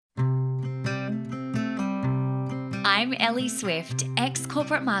I'm Ellie Swift,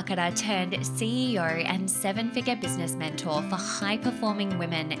 ex-corporate marketer turned CEO and seven-figure business mentor for high-performing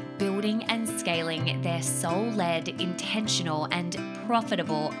women building and scaling their soul-led, intentional, and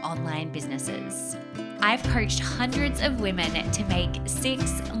profitable online businesses. I've coached hundreds of women to make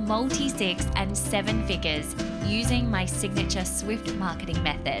six, multi-six, and seven figures using my signature Swift marketing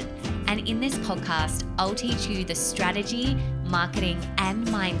method. And in this podcast, I'll teach you the strategy, marketing, and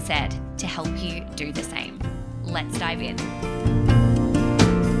mindset to help you do the same. Let's dive in.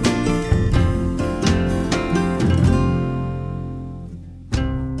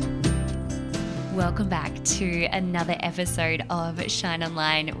 Welcome back to another episode of Shine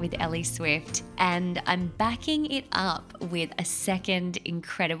Online with Ellie Swift. And I'm backing it up with a second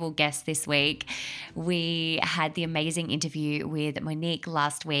incredible guest this week. We had the amazing interview with Monique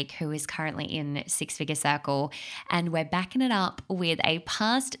last week, who is currently in Six Figure Circle. And we're backing it up with a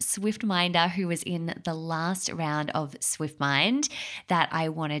past Swift Minder who was in the last round of Swift Mind that I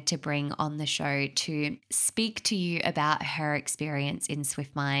wanted to bring on the show to speak to you about her experience in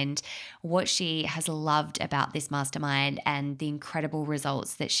Swift Mind, what she has loved about this mastermind, and the incredible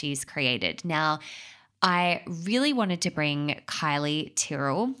results that she's created. Now, I really wanted to bring Kylie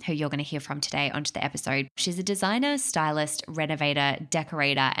Tyrrell, who you're going to hear from today, onto the episode. She's a designer, stylist, renovator,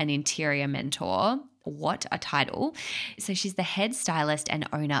 decorator, and interior mentor. What a title. So she's the head stylist and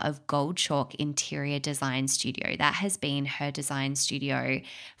owner of Gold Chalk Interior Design Studio. That has been her design studio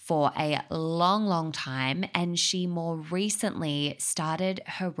for a long, long time. And she more recently started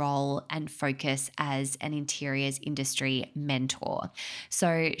her role and focus as an interiors industry mentor.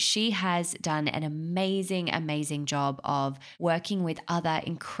 So she has done an amazing, amazing job of working with other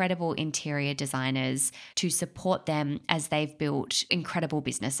incredible interior designers to support them as they've built incredible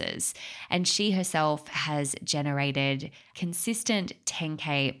businesses. And she herself has generated consistent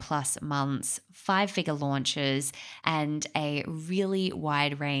 10K plus months, 5-figure launches, and a really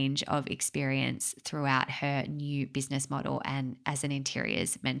wide range of experience throughout her new business model and as an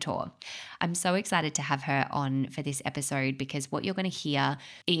interiors mentor. I'm so excited to have her on for this episode because what you're going to hear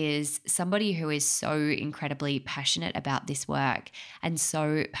is somebody who is so incredibly passionate about this work and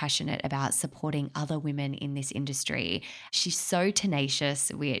so passionate about supporting other women in this industry. She's so tenacious,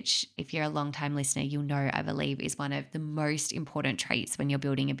 which if you're a long-time listener, you'll know I believe is one of the most important traits when you're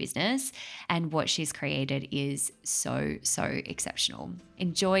building a business. And what she's created is so, so exceptional.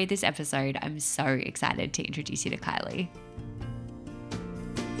 Enjoy this episode. I'm so excited to introduce you to Kylie.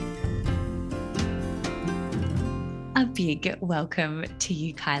 A big welcome to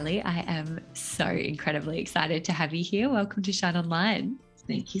you, Kylie. I am so incredibly excited to have you here. Welcome to Shine Online.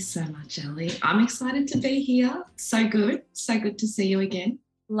 Thank you so much, Ellie. I'm excited to be here. So good to see you again.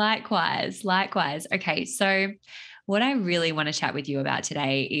 Likewise. Okay, so what I really want to chat with you about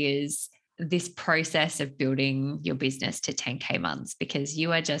today is this process of building your business to 10K months, because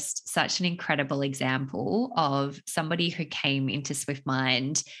you are just such an incredible example of somebody who came into Swift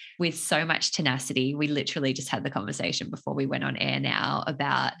Mind with so much tenacity. We literally just had the conversation before we went on air now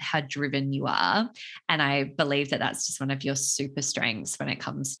about how driven you are. And I believe that that's just one of your super strengths when it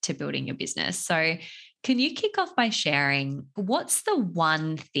comes to building your business. So can you kick off by sharing what's the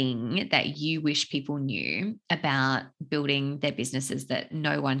one thing that you wish people knew about building their businesses that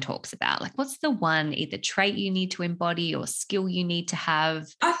no one talks about? Like, what's the one either trait you need to embody or skill you need to have?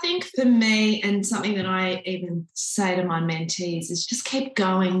 I think for me, and something that I even say to my mentees, is just keep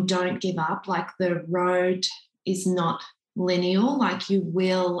going, don't give up. Like, the road is not linear. Like, you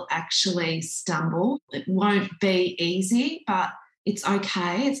will actually stumble. It won't be easy, but it's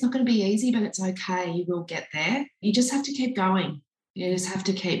okay. It's not going to be easy, but it's okay. You will get there. You just have to keep going. You just have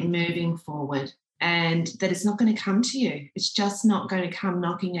to keep moving forward, and that it's not going to come to you. It's just not going to come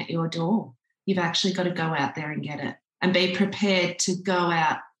knocking at your door. You've actually got to go out there and get it, and be prepared to go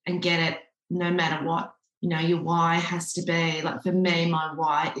out and get it no matter what. You know, your why has to be, like, for me, my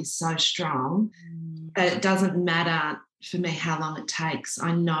why is so strong that it doesn't matter for me how long it takes.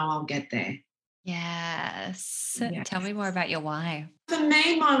 I know I'll get there. Yes. Tell me more about your why. For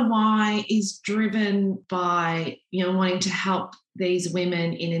me, my why is driven by, wanting to help these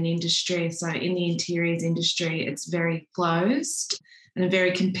women in an industry. So in the interiors industry, it's very closed and a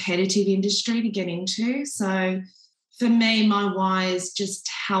very competitive industry to get into. So for me, my why is just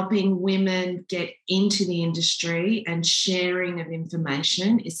helping women get into the industry, and sharing of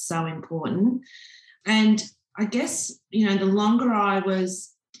information is so important. And I guess, the longer I was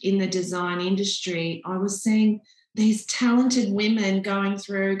in the design industry, I was seeing these talented women going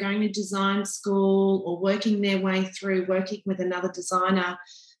to design school or working their way through, working with another designer,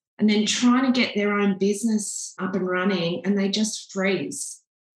 and then trying to get their own business up and running, and they just freeze.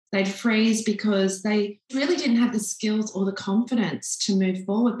 they'd freeze because they really didn't have the skills or the confidence to move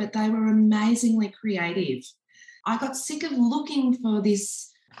forward, but they were amazingly creative. I got sick of looking for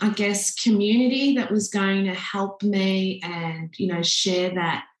this, I guess, community that was going to help me and, share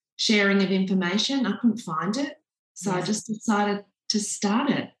that sharing of information. I couldn't find it. So I just decided to start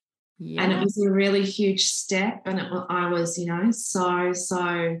it. Yeah. And it was a really huge step. And I was,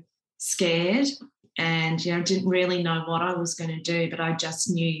 so scared and, didn't really know what I was going to do, but I just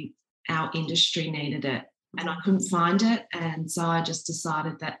knew our industry needed it and I couldn't find it. And so I just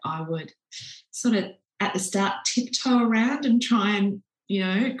decided that I would sort of at the start tiptoe around and try and,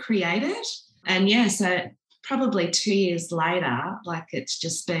 create it. And so probably 2 years later, like it's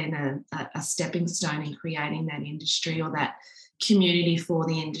just been a stepping stone in creating that industry or that community for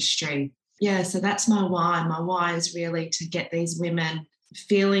the industry. Yeah, so that's my why. My why is really to get these women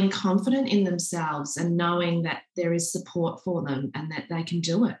feeling confident in themselves and knowing that there is support for them and that they can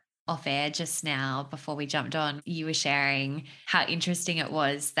do it. Off air just now, before we jumped on, you were sharing how interesting it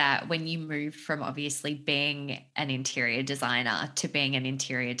was that when you moved from obviously being an interior designer to being an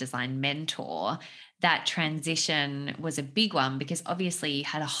interior design mentor, that transition was a big one because obviously you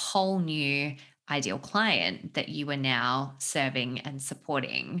had a whole new ideal client that you were now serving and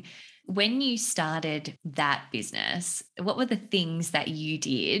supporting. When you started that business, what were the things that you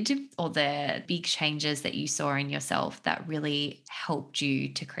did or the big changes that you saw in yourself that really helped you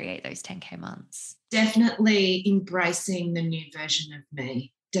to create those 10K months? Definitely embracing the new version of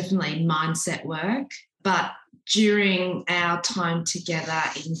me, definitely mindset work. But during our time together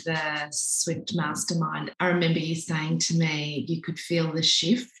in the Swift Mastermind, I remember you saying to me, you could feel the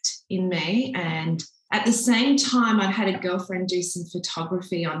shift in me. And at the same time, I'd had a girlfriend do some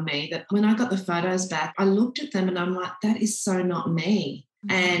photography on me that when I got the photos back, I looked at them and I'm like, that is so not me.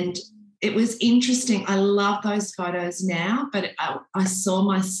 And it was interesting. I love those photos now, but I saw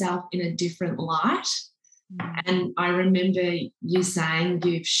myself in a different light. And I remember you saying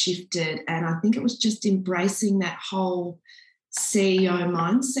you've shifted, and I think it was just embracing that whole CEO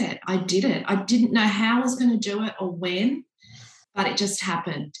mindset. I did it. I didn't know how I was going to do it or when, but it just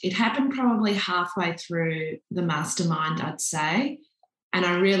happened. It happened probably halfway through the mastermind, I'd say. And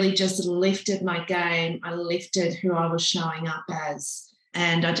I really just lifted my game. I lifted who I was showing up as.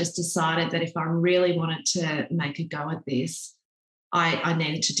 And I just decided that if I really wanted to make a go at this, I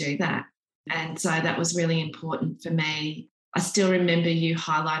needed to do that. And so that was really important for me. I still remember you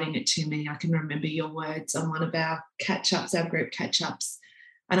highlighting it to me. I can remember your words on one of our catch-ups, our group catch-ups.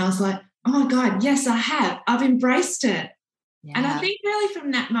 And I was like, oh my God, yes, I have. I've embraced it. Yeah. And I think really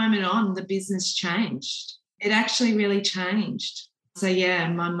from that moment on, the business changed. It actually really changed. So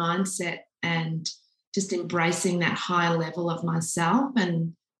my mindset and just embracing that higher level of myself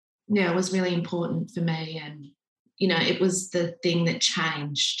and it was really important for me. And, it was the thing that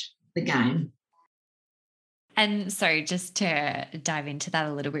changed the game. And so just to dive into that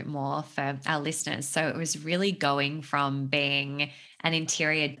a little bit more for our listeners. So it was really going from being an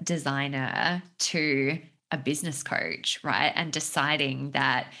interior designer to a business coach, right? And deciding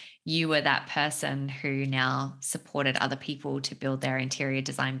that you were that person who now supported other people to build their interior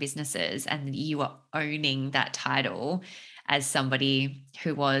design businesses, and you were owning that title as somebody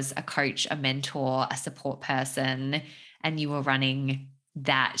who was a coach, a mentor, a support person, and you were running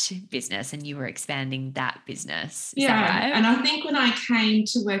that business and you were expanding that business. Is that right? And I think when I came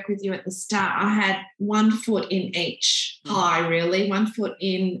to work with you at the start, I had 1 foot in each pie, really. 1 foot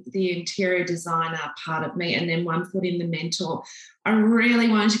in the interior designer part of me and then 1 foot in the mentor. I really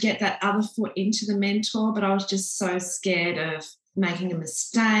wanted to get that other foot into the mentor, but I was just so scared of making a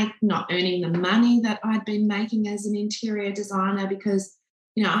mistake, not earning the money that I'd been making as an interior designer because,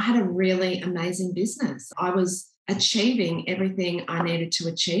 I had a really amazing business. I was achieving everything I needed to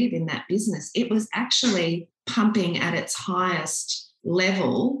achieve in that business. It was actually pumping at its highest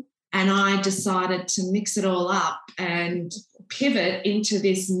level. And I decided to mix it all up and pivot into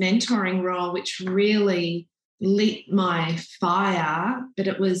this mentoring role, which really lit my fire. But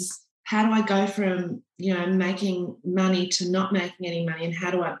it was, how do I go from, making money to not making any money? And how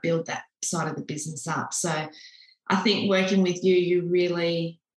do I build that side of the business up? So I think working with you, you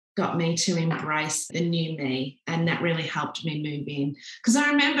really got me to embrace the new me, and that really helped me move in. Because I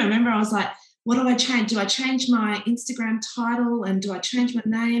remember I was like, what do I change? Do I change my Instagram title and do I change my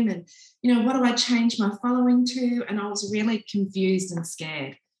name? And, what do I change my following to? And I was really confused and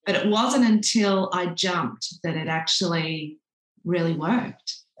scared. But it wasn't until I jumped that it actually really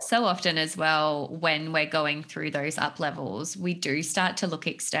worked. So often as well, when we're going through those up levels, we do start to look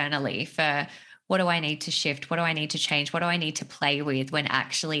externally for what do I need to shift? What do I need to change? What do I need to play with, when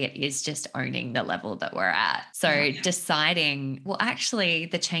actually it is just owning the level that we're at? So deciding, well, actually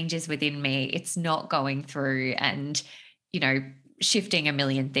the changes within me, it's not going through and, shifting a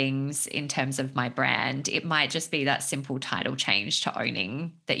million things in terms of my brand. It might just be that simple title change to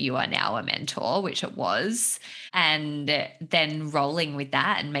owning that you are now a mentor, which it was, and then rolling with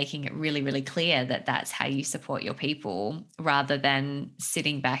that and making it really, really clear that that's how you support your people, rather than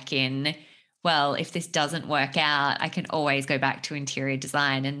sitting back in, well, if this doesn't work out, I can always go back to interior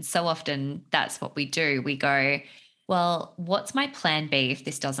design. And so often that's what we do. We go, well, what's my plan B if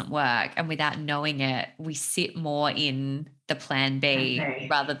this doesn't work? And without knowing it, we sit more in the plan B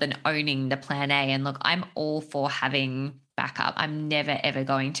rather than owning the plan A. And look, I'm all for having backup. I'm never, ever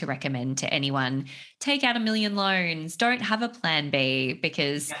going to recommend to anyone, take out 1 million loans, don't have a plan B,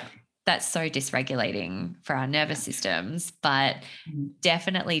 because that's so dysregulating for our nervous systems. But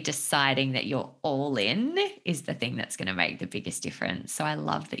definitely deciding that you're all in is the thing that's going to make the biggest difference. So I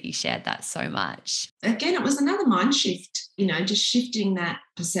love that you shared that so much. Again, it was another mind shift, just shifting that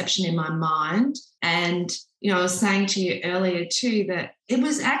perception in my mind. And, I was saying to you earlier too, that it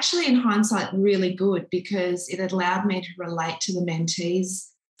was actually in hindsight really good, because it allowed me to relate to the mentees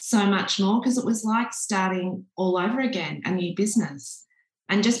so much more, because it was like starting all over again, a new business.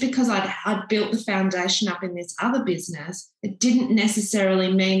 And just because I'd built the foundation up in this other business, it didn't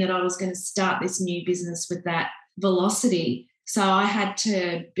necessarily mean that I was going to start this new business with that velocity. So I had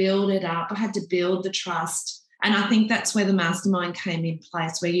to build it up. I had to build the trust. And I think that's where the mastermind came in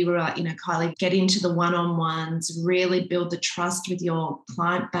place, where you were like, Kylie, get into the one-on-ones, really build the trust with your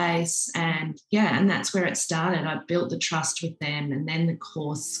client base. And that's where it started. I built the trust with them, and then the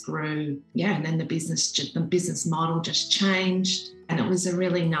course grew. And then the business model just changed. And it was a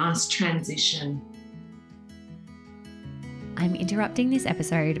really nice transition. I'm interrupting this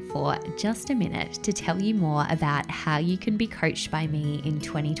episode for just a minute to tell you more about how you can be coached by me in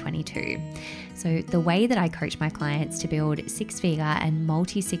 2022. So the way that I coach my clients to build six-figure and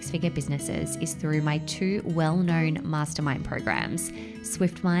multi-six-figure businesses is through my 2 well-known mastermind programs,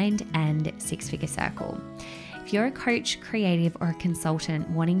 SwiftMind and Six Figure Circle. If you're a coach, creative, or a consultant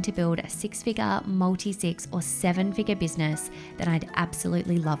wanting to build a 6-figure, multi-6, or 7-figure business, then I'd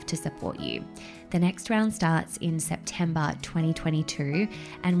absolutely love to support you. The next round starts in September 2022,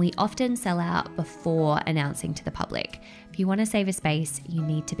 and we often sell out before announcing to the public. If you want to save a space, you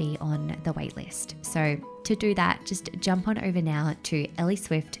need to be on the wait list. So to do that, just jump on over now to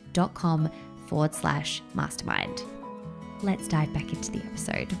ellieswift.com/mastermind. Let's dive back into the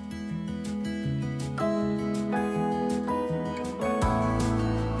episode.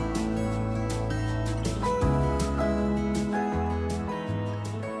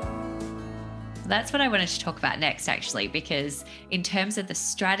 That's what I wanted to talk about next, actually, because in terms of the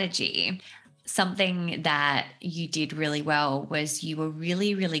strategy, something that you did really well was you were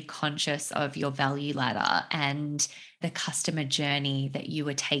really, really conscious of your value ladder and the customer journey that you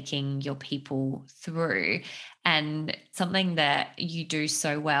were taking your people through. And something that you do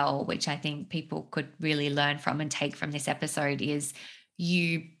so well, which I think people could really learn from and take from this episode, is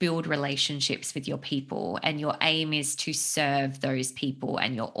you build relationships with your people, and your aim is to serve those people.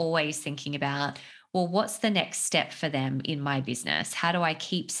 And you're always thinking about, well, what's the next step for them in my business? How do I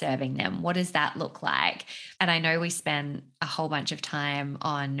keep serving them? What does that look like? And I know we spent a whole bunch of time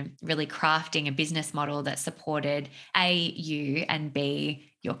on really crafting a business model that supported A, you, and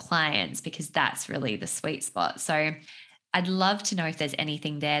B, your clients, because that's really the sweet spot. So I'd love to know if there's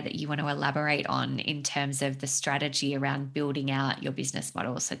anything there that you want to elaborate on in terms of the strategy around building out your business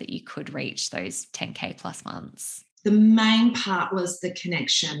model so that you could reach those 10K plus months. The main part was the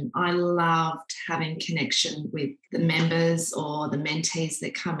connection. I loved having connection with the members or the mentees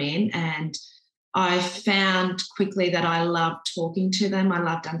that come in, and I found quickly that I loved talking to them. I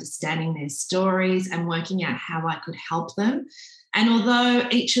loved understanding their stories and working out how I could help them. And although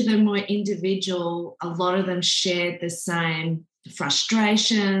each of them were individual, a lot of them shared the same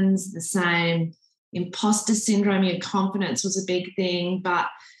frustrations, the same imposter syndrome. Your confidence was a big thing, but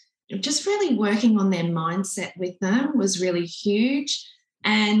just really working on their mindset with them was really huge.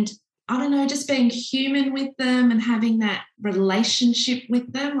 And I don't know, just being human with them and having that relationship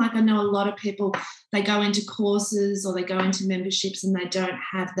with them. Like, I know a lot of people, they go into courses or they go into memberships and they don't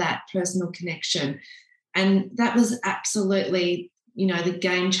have that personal connection. And that was absolutely, the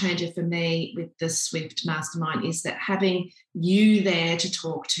game changer for me with the Swift Mastermind, is that having you there to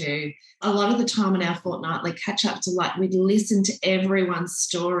talk to. A lot of the time in our fortnightly catch-ups are like, we'd listen to everyone's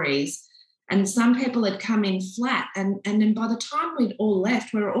stories, and some people had come in flat, and then by the time we'd all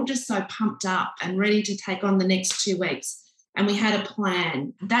left, we were all just so pumped up and ready to take on the next 2 weeks. and we had a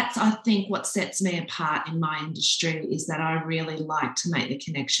plan. That's, I think, what sets me apart in my industry is that I really like to make the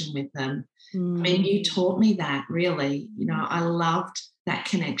connection with them. I mean, you taught me that, really. I loved that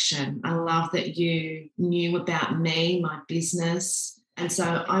connection. I love that you knew about me, my business. And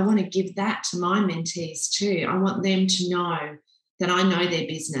so I want to give that to my mentees too. I want them to know that I know their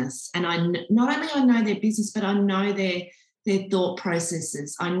business. And not only I know their business, but I know their thought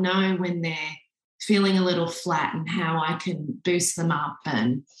processes. I know when they're feeling a little flat and how I can boost them up.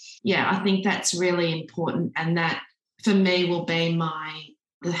 And yeah, I think that's really important. And that for me will be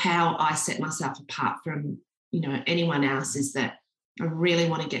how I set myself apart from, anyone else, is that I really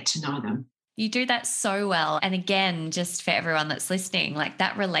want to get to know them. You do that so well. And again, just for everyone that's listening, like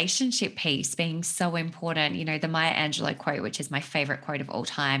that relationship piece being so important, the Maya Angelou quote, which is my favorite quote of all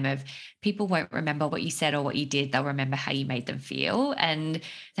time, of people won't remember what you said or what you did. They'll remember how you made them feel. And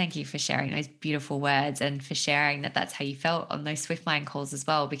thank you for sharing those beautiful words and for sharing that that's how you felt on those Swiftmind calls as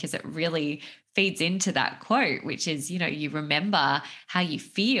well, because it really feeds into that quote, which is, you remember how you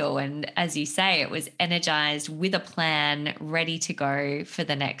feel. And as you say, it was energized with a plan, ready to go for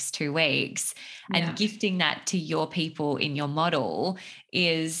the next 2 weeks. Yeah. And gifting that to your people in your model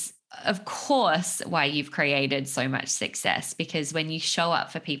is, of course, why you've created so much success, because when you show up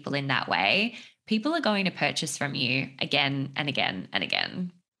for people in that way, people are going to purchase from you again and again and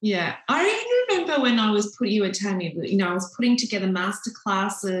again. Yeah, I even remember when you were telling me, I was putting together master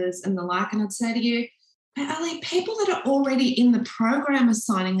classes and the like, and I'd say to you, but Ali, people that are already in the program are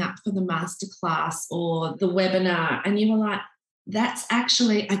signing up for the master class or the webinar. And you were like, that's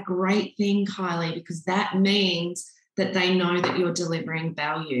actually a great thing, Kylie, because that means that they know that you're delivering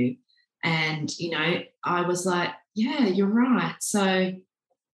value. And, I was like, yeah, you're right. So,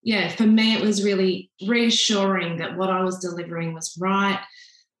 yeah, for me, it was really reassuring that what I was delivering was right,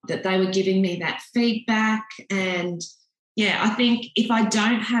 that they were giving me that feedback. And yeah, I think if I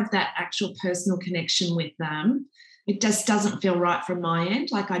don't have that actual personal connection with them, it just doesn't feel right from my end.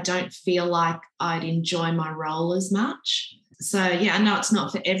 Like I don't feel like I'd enjoy my role as much. So yeah, I know it's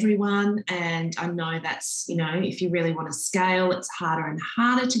not for everyone. And I know that's, if you really want to scale, it's harder and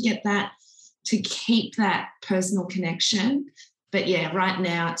harder to get that, to keep that personal connection. But yeah, right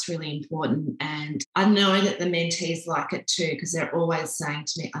now it's really important. And I know that the mentees like it too, because they're always saying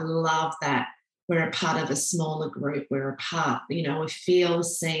to me, I love that we're a part of a smaller group. We're a part, we feel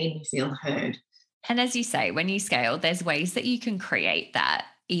seen, we feel heard. And as you say, when you scale, there's ways that you can create that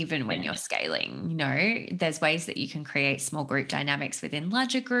even when you're scaling. There's ways that you can create small group dynamics within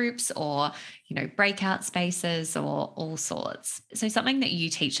larger groups or, breakout spaces or all sorts. So something that you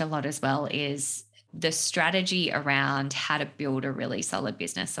teach a lot as well is the strategy around how to build a really solid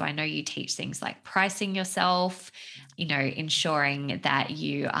business. So I know you teach things like pricing yourself, ensuring that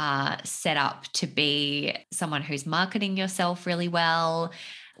you are set up to be someone who's marketing yourself really well.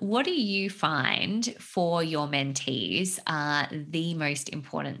 What do you find for your mentees are the most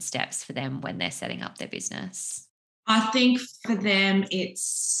important steps for them when they're setting up their business? I think for them,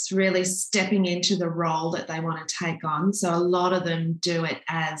 it's really stepping into the role that they want to take on. So a lot of them do it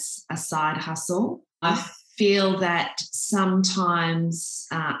as a side hustle. I feel that sometimes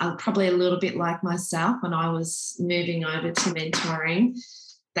I'm probably a little bit like myself when I was moving over to mentoring.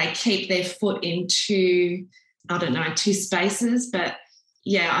 They keep their foot into, two spaces, but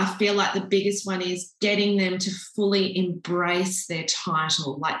yeah, I feel like the biggest one is getting them to fully embrace their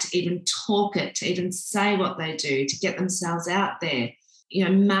title, like to even talk it, to even say what they do, to get themselves out there.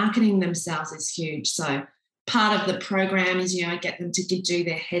 Marketing themselves is huge. So part of the program is, I get them to do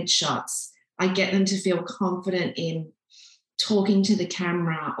their headshots. I get them to feel confident in talking to the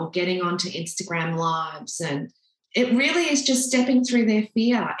camera or getting onto Instagram lives. And it really is just stepping through their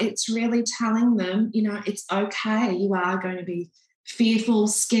fear. It's really telling them, it's okay. You are going to be fearful,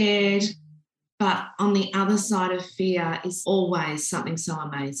 scared, but on the other side of fear is always something so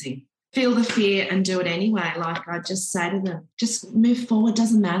amazing. Feel the fear and do it anyway. Like I just say to them, just move forward,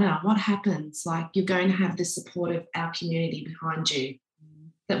 doesn't matter what happens. Like you're going to have the support of our community behind you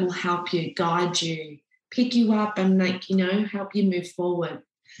that will help you, guide you, pick you up and help you move forward.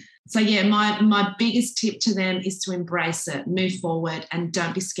 So yeah, my biggest tip to them is to embrace it, move forward, and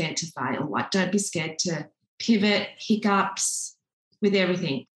don't be scared to fail. Like don't be scared to pivot, hiccups, with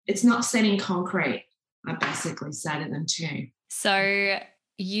everything. It's not set in concrete, I basically say to them too. So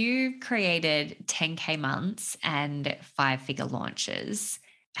you created 10K months and 5-figure launches.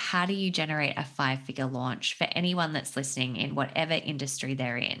 How do you generate a 5-figure launch for anyone that's listening in whatever industry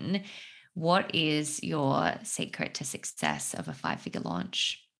they're in? What is your secret to success of a 5-figure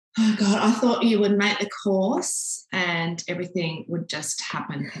launch? Oh God, I thought you would make the course and everything would just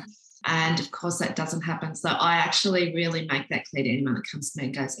happen. And of course, that doesn't happen. So I actually really make that clear to anyone that comes to me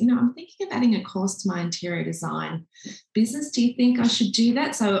and goes, I'm thinking of adding a course to my interior design business. Do you think I should do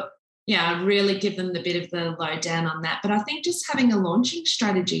that? So yeah, I really give them the bit of the lowdown on that. But I think just having a launching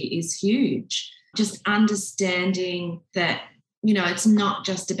strategy is huge. Just understanding that, it's not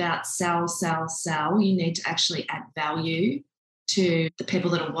just about sell, sell, sell. You need to actually add value to the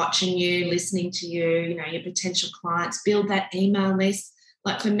people that are watching you, listening to you, your potential clients, build that email list.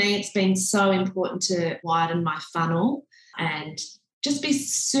 Like for me, it's been so important to widen my funnel and just be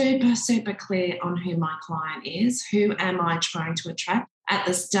super, super clear on who my client is. Who am I trying to attract? At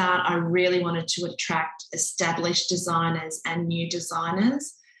the start, I really wanted to attract established designers and new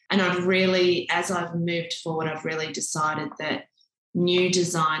designers. And as I've moved forward, I've really decided that new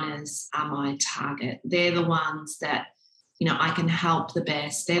designers are my target. They're the ones that, I can help the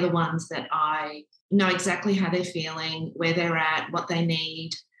best. They're the ones that I know exactly how they're feeling, where they're at, what they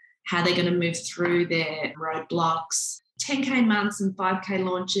need, how they're going to move through their roadblocks. 10K months and 5K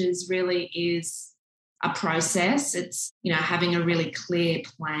launches really is a process. It's, having a really clear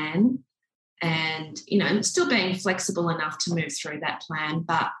plan and, still being flexible enough to move through that plan.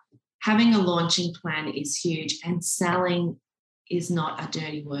 But having a launching plan is huge, and selling is not a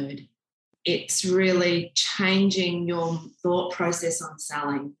dirty word. It's really changing your thought process on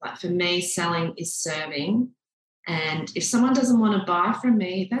selling. Like for me, selling is serving. And if someone doesn't want to buy from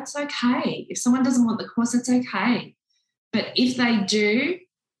me, that's okay. If someone doesn't want the course, that's okay. But if they do,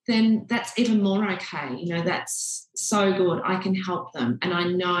 then that's even more okay. That's so good. I can help them. And I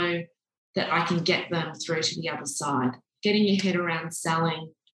know that I can get them through to the other side. Getting your head around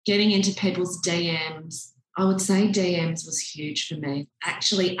selling, getting into people's DMs. I would say DMs was huge for me.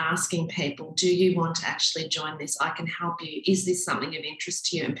 Actually asking people, do you want to actually join this? I can help you. Is this something of interest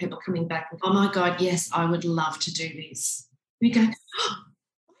to you? And people coming back with, oh my God, yes, I would love to do this. We go, oh,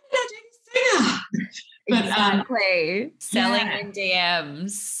 why did I do this sooner? But, exactly. Selling in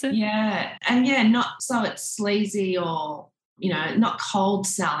DMs. Yeah. And not so it's sleazy or, not cold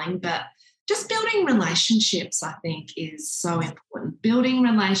selling, but just building relationships, I think, is so important. Building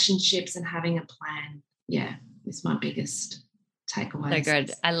relationships and having a plan. Yeah, is my biggest takeaway. So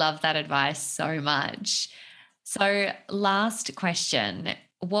good. I love that advice so much. So last question,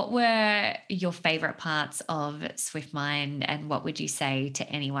 what were your favorite parts of SwiftMind, and what would you say to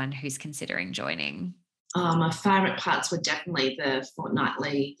anyone who's considering joining? My favorite parts were definitely the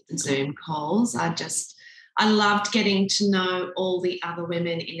fortnightly Zoom calls. I loved getting to know all the other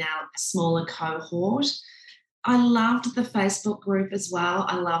women in our smaller cohort. I loved the Facebook group as well.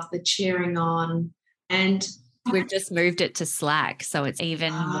 I loved the cheering on. And we've just moved it to Slack, so it's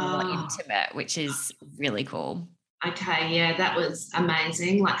even more intimate, which is really cool. Okay, yeah, that was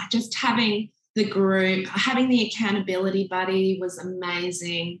amazing. Like just having the group, having the accountability buddy was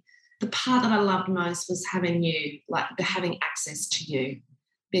amazing. The part that I loved most was having access to you,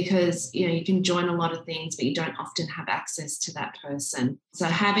 because you can join a lot of things, but you don't often have access to that person. So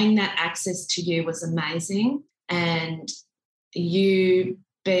having that access to you was amazing, and you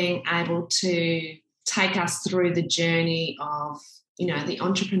being able to take us through the journey of, the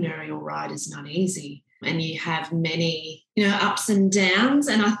entrepreneurial ride is not easy. And you have many, ups and downs.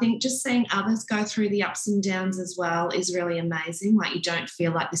 And I think just seeing others go through the ups and downs as well is really amazing. Like you don't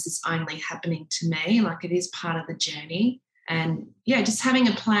feel like this is only happening to me, like it is part of the journey. And yeah, just having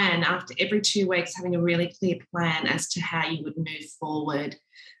a plan after every 2 weeks, having a really clear plan as to how you would move forward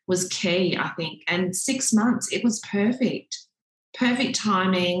was key, I think. And 6 months, it was perfect. Perfect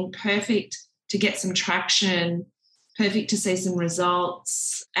timing, perfect to get some traction, perfect to see some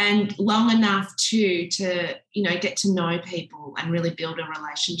results, and long enough to get to know people and really build a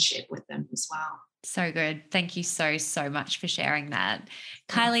relationship with them as well. So good. Thank you so, so much for sharing that.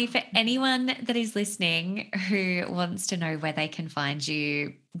 Kylie, for anyone that is listening who wants to know where they can find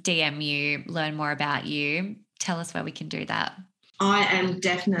you, DM you, learn more about you, tell us where we can do that. I am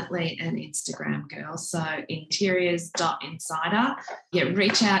definitely an Instagram girl, so interiors.insider. Yeah,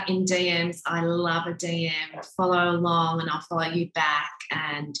 reach out in DMs. I love a DM. Follow along and I'll follow you back.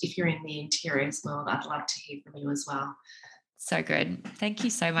 And if you're in the interiors world, I'd love to hear from you as well. So good. Thank you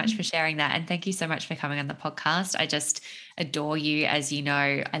so much for sharing that. And thank you so much for coming on the podcast. I just adore you. As you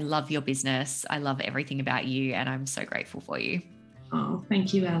know, I love your business. I love everything about you, and I'm so grateful for you. Oh,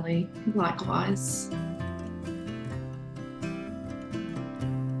 thank you, Ali. Likewise.